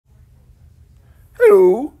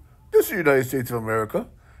Hello, this is the United States of America,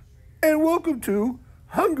 and welcome to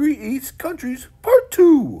Hungry Eats Countries Part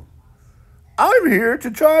 2. I'm here to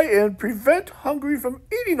try and prevent Hungary from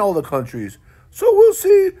eating all the countries, so we'll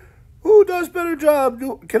see who does better job.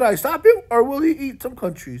 Can I stop him, or will he eat some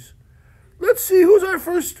countries? Let's see who's our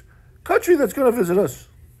first country that's going to visit us.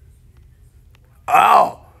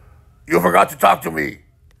 Oh, you forgot to talk to me.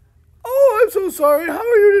 Oh, I'm so sorry. How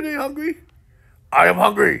are you today, Hungry? I am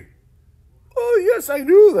hungry. Oh, yes, I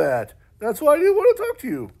knew that. That's why I didn't want to talk to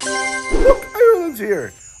you. Look, Ireland's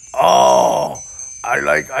here. Oh, I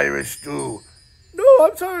like Irish stew. No,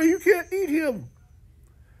 I'm sorry, you can't eat him.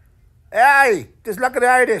 Hey, just look at the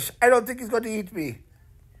Irish. I don't think he's going to eat me.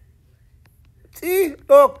 See,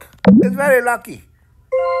 look, it's very lucky.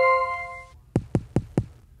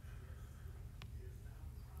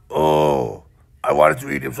 Oh, I wanted to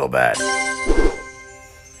eat him so bad.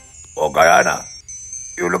 Oh, Guyana,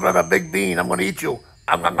 you look like a big bean. I'm going to eat you.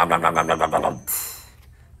 A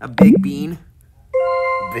big bean?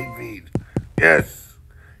 Big bean. Yes.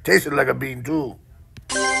 Tasted like a bean, too.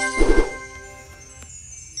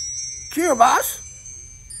 Kiribati?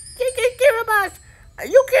 Kiribati,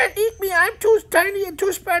 you can't eat me. I'm too tiny and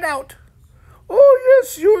too spread out. Oh,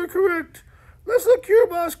 yes, you are correct. Let's let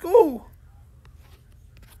Kiribati go.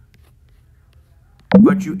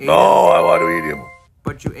 But you ate him. No, I want to eat him.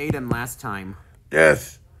 But you ate him last time.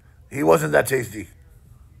 Yes, he wasn't that tasty.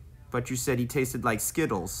 But you said he tasted like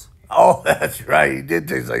Skittles. Oh, that's right. He did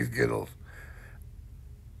taste like Skittles.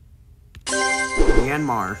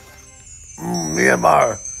 Myanmar.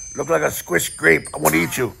 Myanmar. Look like a squished grape. I want to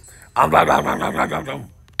eat you.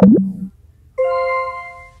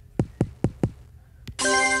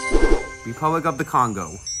 Republic of the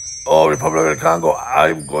Congo. Oh, Republic of the Congo.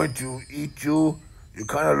 I'm going to eat you. You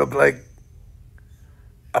kind of look like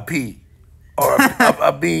a pea or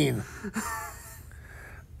a bean.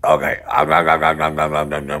 Okay.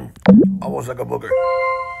 Almost like a booger.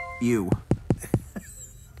 You.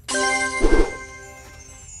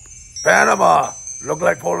 Panama. Look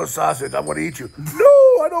like Polish sausage. I'm going to eat you.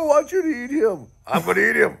 No, I don't want you to eat him. I'm going to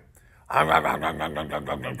eat him.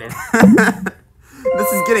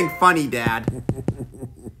 This is getting funny, Dad.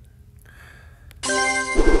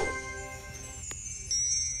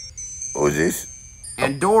 Who's this?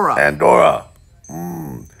 Andorra. Andorra.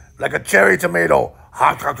 Like a cherry tomato.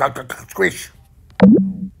 Squish.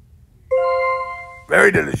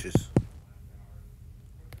 Very delicious.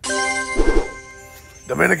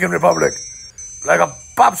 Dominican Republic. Like a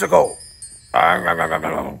popsicle. Oh,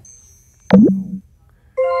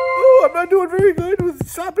 I'm not doing very good with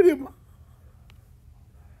stopping him.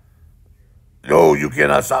 No, you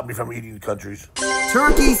cannot stop me from eating countries.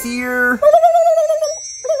 Turkey's here.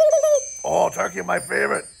 Oh, turkey, my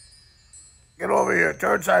favorite. Get over here.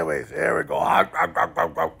 Turn sideways. There we go.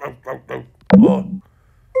 Oh.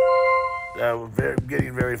 Yeah, we're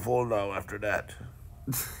getting very full now after that.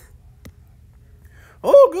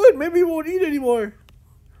 Oh, good. Maybe we won't eat anymore.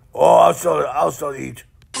 Oh, I'll still eat.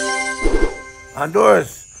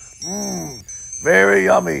 Honduras. Very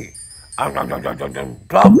yummy.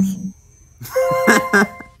 Plums.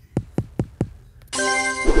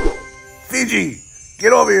 Fiji.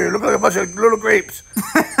 Get over here. Look like a bunch of little grapes.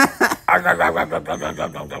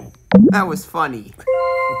 That was funny.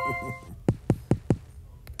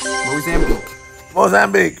 Mozambique.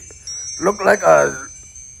 Mozambique. Look like a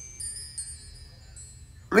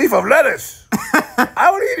leaf of lettuce. I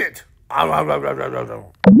would eat it.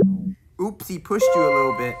 Oops, he pushed you a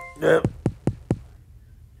little bit. Yep.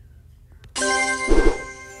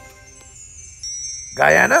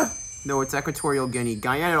 Guyana? No, it's Equatorial Guinea.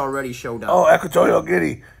 Guyana already showed up. Oh, Equatorial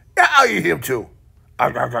Guinea. Yeah, I'll eat him too.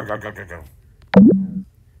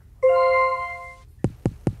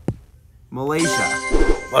 Malaysia.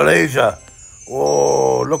 Malaysia.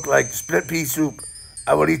 Oh, look like split pea soup.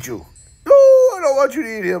 I will eat you. No, I don't want you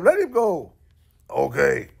to eat him. Let him go.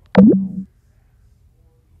 Okay.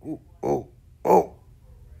 Oh.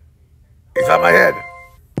 It's on my head.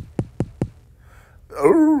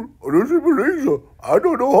 Oh, this is Malaysia. I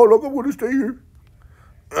don't know how long I'm going to stay here.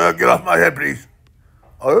 Get off my head, please.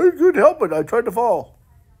 I couldn't help it. I tried to fall.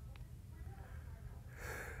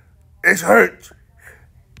 It hurts.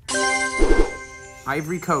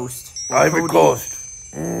 Ivory Coast. Ivory Coast.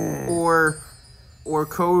 Or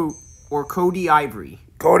Cody Ivory.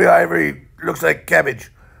 Cody Ivory looks like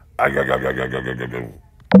cabbage.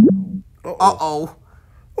 Uh-oh.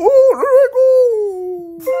 Oh, there I go.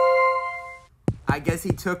 I guess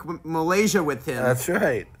he took Malaysia with him. That's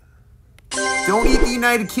right. Don't eat the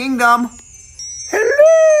United Kingdom.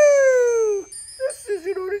 Hello. This is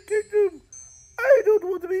United Kingdom. I don't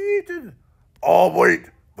want to be eaten. Oh, wait,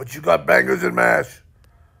 but you got bangers and mash.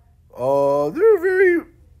 They're very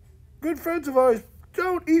good friends of ours.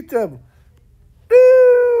 Don't eat them.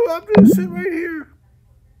 No, I'm gonna sit right here.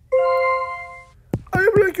 I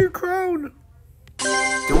am like your crown.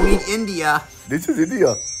 Don't eat India. This is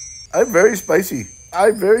India. I'm very spicy.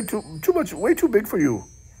 I'm very too much, way too big for you.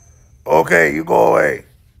 Okay, you go away.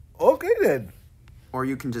 Okay then. Or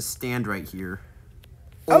you can just stand right here.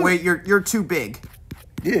 Oh wait, you're too big.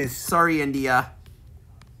 Yes. Sorry, India.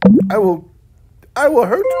 I will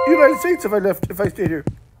hurt the United States if I stay here.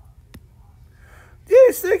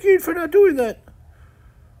 Yes, thank you for not doing that.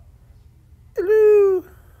 Hello.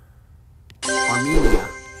 Armenia.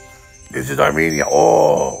 This is Armenia.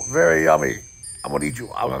 Oh, very yummy. I'm gonna eat you.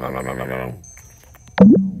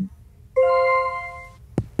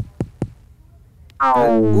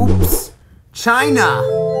 Oops. China.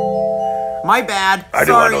 My bad. I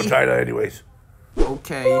do want to know China anyways.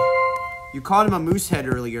 Okay. You called him a moose head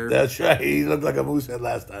earlier. That's right. He looked like a moose head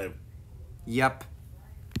last time. Yep.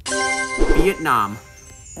 Vietnam.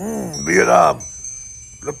 Vietnam.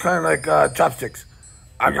 Look kind of like chopsticks.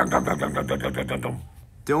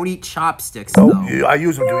 Don't eat chopsticks, Oh, though. I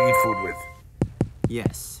use them to eat food with.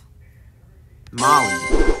 Yes. Mali.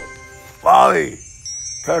 Molly,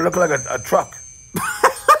 kind of look like a truck.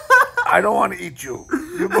 I don't want to eat you.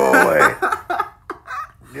 You go away.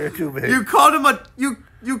 You're too big. You called him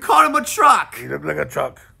a truck. You look like a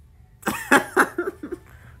truck.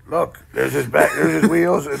 Look, there's his back, there's his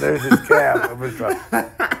wheels, and there's his cab of his truck.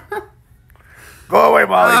 Go away,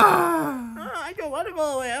 Molly. I don't want to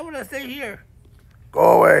go away. I want to stay here.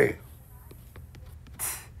 Go away.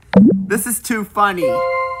 This is too funny.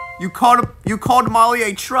 You called Mali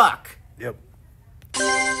a truck. Yep.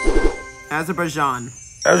 Azerbaijan.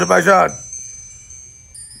 Azerbaijan.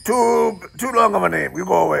 Too long of a name. You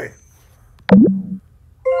go away.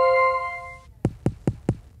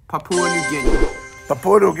 Papua New Guinea.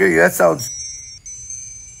 Papua New Guinea. That sounds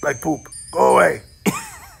like poop. Go away.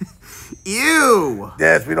 Ew.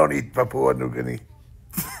 Yes, we don't eat Papua New Guinea.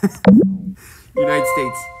 United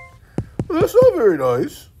States. Well, that's not very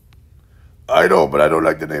nice. I know, but I don't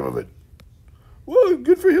like the name of it. Well,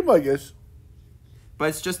 good for him, I guess. But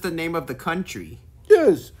it's just the name of the country.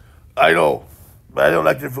 Yes, I know, but I don't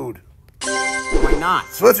like their food. Why not?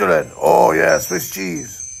 Switzerland. Oh, yeah, Swiss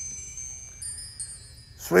cheese.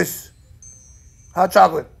 Swiss hot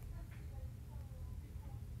chocolate.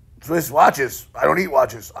 Swiss watches. I don't eat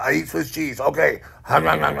watches. I eat Swiss cheese. Okay.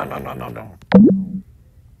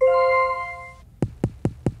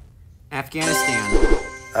 Afghanistan.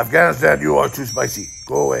 Afghanistan, you are too spicy.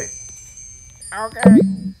 Go away. Okay.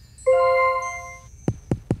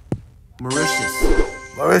 Mauritius.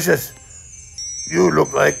 Mauritius, you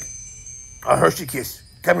look like a Hershey kiss.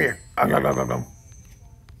 Come here.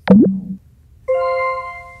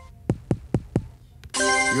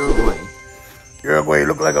 Uruguay. Uruguay, you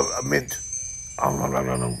look like a mint.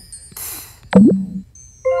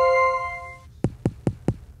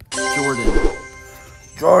 Jordan.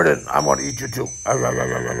 Jordan, I'm gonna eat you too.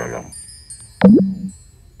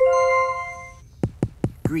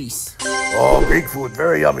 Greece. Oh, Greek food,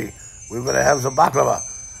 very yummy. We're gonna have some baklava.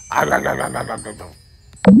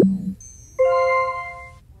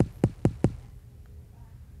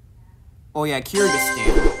 Oh yeah,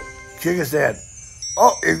 Kyrgyzstan. Kyrgyzstan.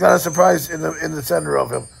 Oh, he's got a surprise in the center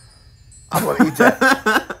of him. I'm gonna eat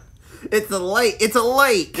that. It's a lake. It's a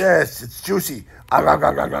lake. Yes, it's juicy.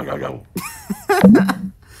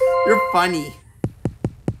 You're funny.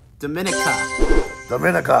 Dominica.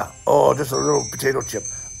 Dominica. Oh, just a little potato chip.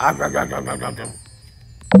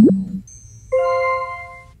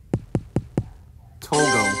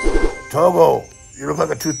 Togo. Togo. You look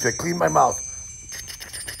like a toothpick. Clean my mouth.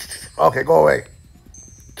 Okay, go away.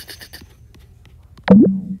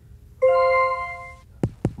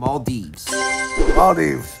 Maldives.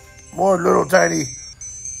 Maldives. More little tiny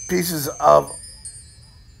pieces of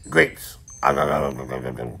grapes.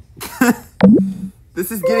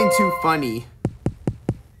 This is getting too funny.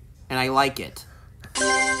 And I like it.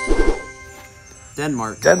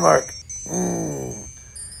 Denmark. Denmark.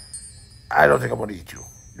 I don't think I'm gonna eat you.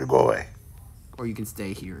 You go away. Or you can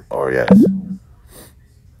stay here. Or yes.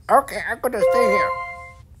 Okay, I'm gonna stay here.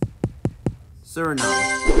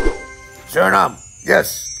 Suriname. Suriname.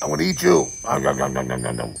 Yes, I'm gonna eat you.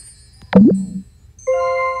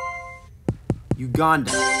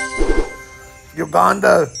 Uganda.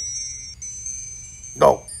 Uganda.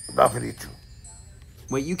 No, I'm not gonna eat you.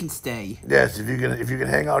 Wait, you can stay. Yes, if you can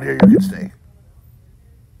hang out here, you can stay.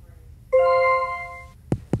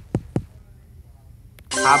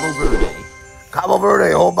 Cabo Verde. Cabo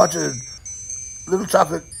Verde, a whole bunch of little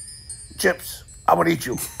chocolate Chips. I'm gonna eat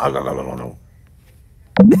you.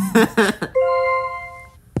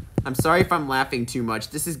 I'm sorry if I'm laughing too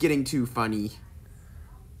much. This is getting too funny.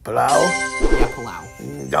 Palau. Yeah, palau.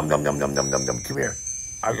 Yum, yum, yum, yum, yum, yum, yum. Come here.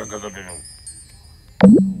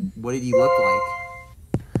 What did he look like?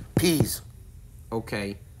 Peas.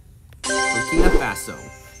 Okay. Burkina Faso.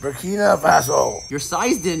 Burkina Faso. Your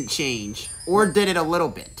size didn't change. Or did it a little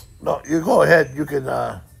bit? No, you go ahead. You can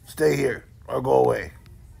stay here or go away.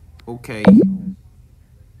 Okay.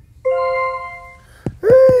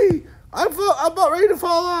 Hey, I'm about ready to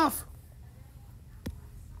fall off.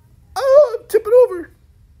 Oh, I'm tipping over.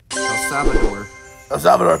 El Salvador. El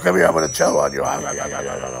Salvador, come here. I'm gonna chow on you.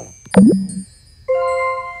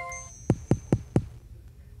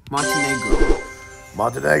 Montenegro.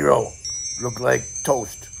 Montenegro, look like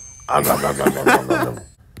toast. What's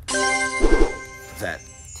that?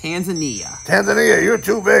 Tanzania. Tanzania, you're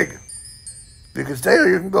too big. You can stay or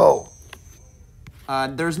you can go.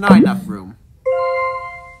 There's not enough room.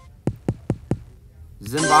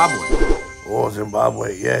 Zimbabwe. Oh,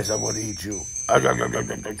 Zimbabwe, yes, I'm gonna eat you.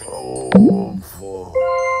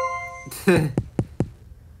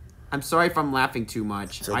 I'm sorry if I'm laughing too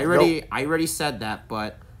much. I already said that,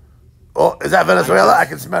 but Oh, is that Venezuela? I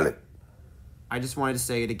can smell it. I just wanted to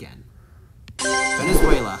say it again.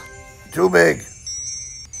 Venezuela. Too big.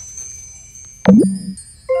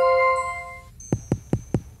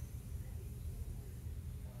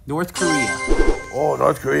 North Korea. Oh,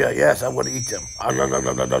 North Korea, yes, I'm gonna eat them.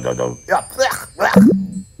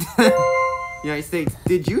 United States.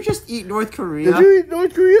 Did you just eat North Korea? Did you eat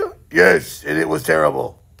North Korea? Yes, and it was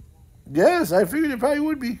terrible. Yes, I figured it probably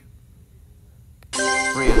would be.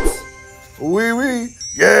 France. Oui, oui.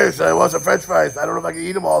 Yes, I want some French fries. I don't know if I can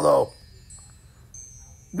eat them all, though.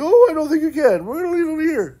 No, I don't think you can. We're going to leave them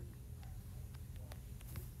here.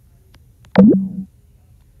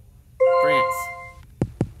 France.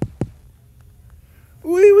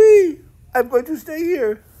 Oui, oui. I'm going to stay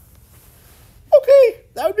here. Okay,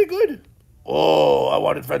 that would be good. Oh, I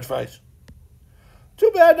wanted French fries. Too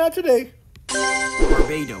bad, not today.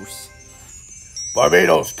 Barbados.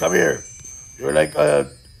 Barbados, come here. You're like a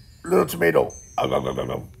little tomato.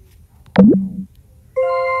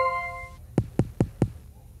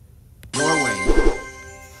 Norway.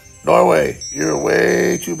 Norway, you're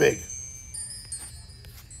way too big.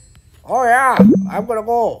 Oh, yeah. I'm gonna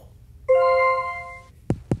go.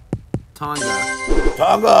 Tonga.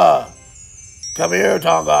 Tonga, come here,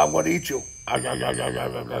 Tonga. I'm going to eat you.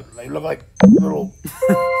 They look like little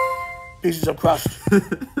pieces of crust.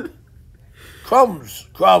 Crumbs,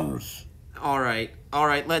 crumbs. All right.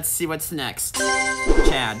 Let's see what's next.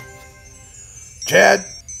 Chad. Chad,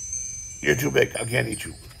 you're too big. I can't eat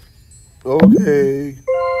you. Okay.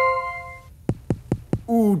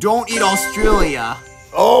 Ooh, don't eat Australia.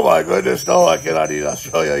 Oh my goodness, no, I cannot eat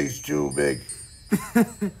Australia. He's too big.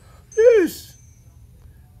 Yes.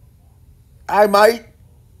 I might.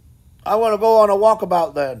 I want to go on a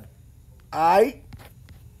walkabout then. Aight.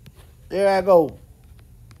 There I go.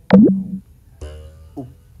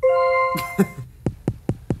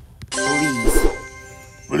 Belize.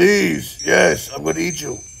 Please, yes, I'm going to eat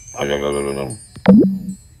you.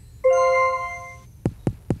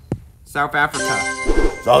 South Africa.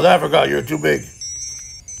 South Africa, you're too big.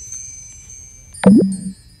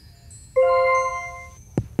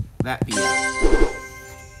 Latvia.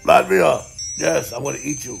 Latvia, yes, I'm going to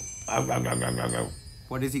eat you.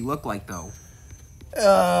 What does he look like, though?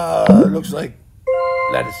 Looks like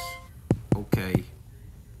lettuce. Okay.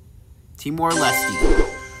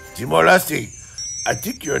 Timor-Leste. Timor-Leste, I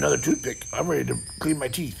think you're another toothpick. I'm ready to clean my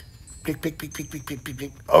teeth. Pick, pick, pick, pick, pick, pick, pick,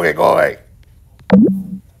 pick. Okay, go away.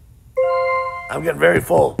 I'm getting very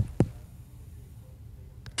full.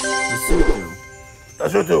 Lesotho.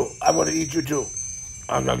 Lesotho, I'm going to eat you too.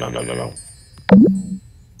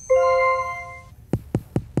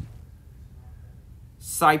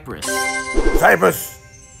 Cyprus. Cyprus,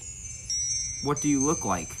 What do you look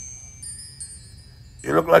like?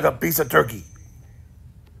 you look like a piece of turkey.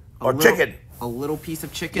 Or little- chicken. A little piece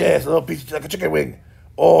of chicken? Yes, a little piece, like a chicken wing.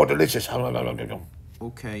 Oh, delicious.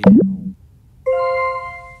 Okay.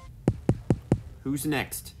 Who's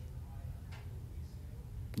next?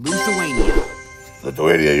 Lithuania.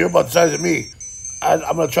 Lithuania, you're about the size of me.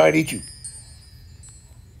 I'm going to try and eat you.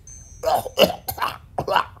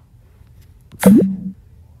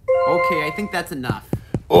 Okay, I think that's enough.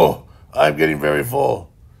 Oh, I'm getting very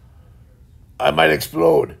full. I might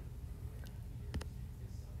explode.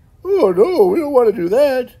 Oh, no, we don't want to do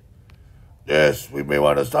that. Yes, we may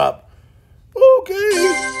want to stop.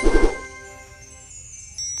 Okay.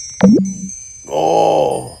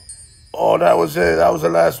 Oh, Oh, that was it. That was the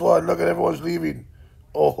last one. Look at everyone's leaving.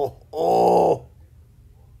 Oh.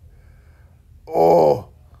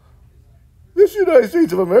 This is the United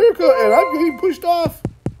States of America, and I'm getting pushed off.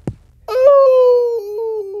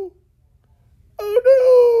 Oh.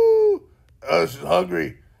 Oh, no. This is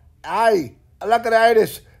Hungary. Aye, look at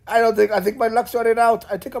this. I think my luck's running out.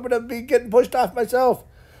 I think I'm gonna be getting pushed off myself.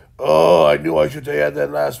 Oh, I knew I should have had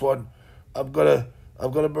that last one. I'm gonna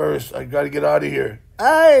burst. I gotta get out of here.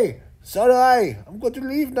 Aye, so do I. I'm going to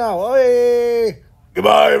leave now. Aye.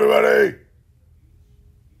 Goodbye, everybody.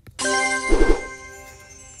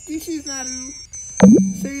 This is Naru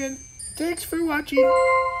saying thanks for watching.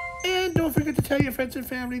 And don't forget to tell your friends and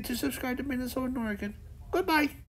family to subscribe to Minnesota and Oregon. Goodbye.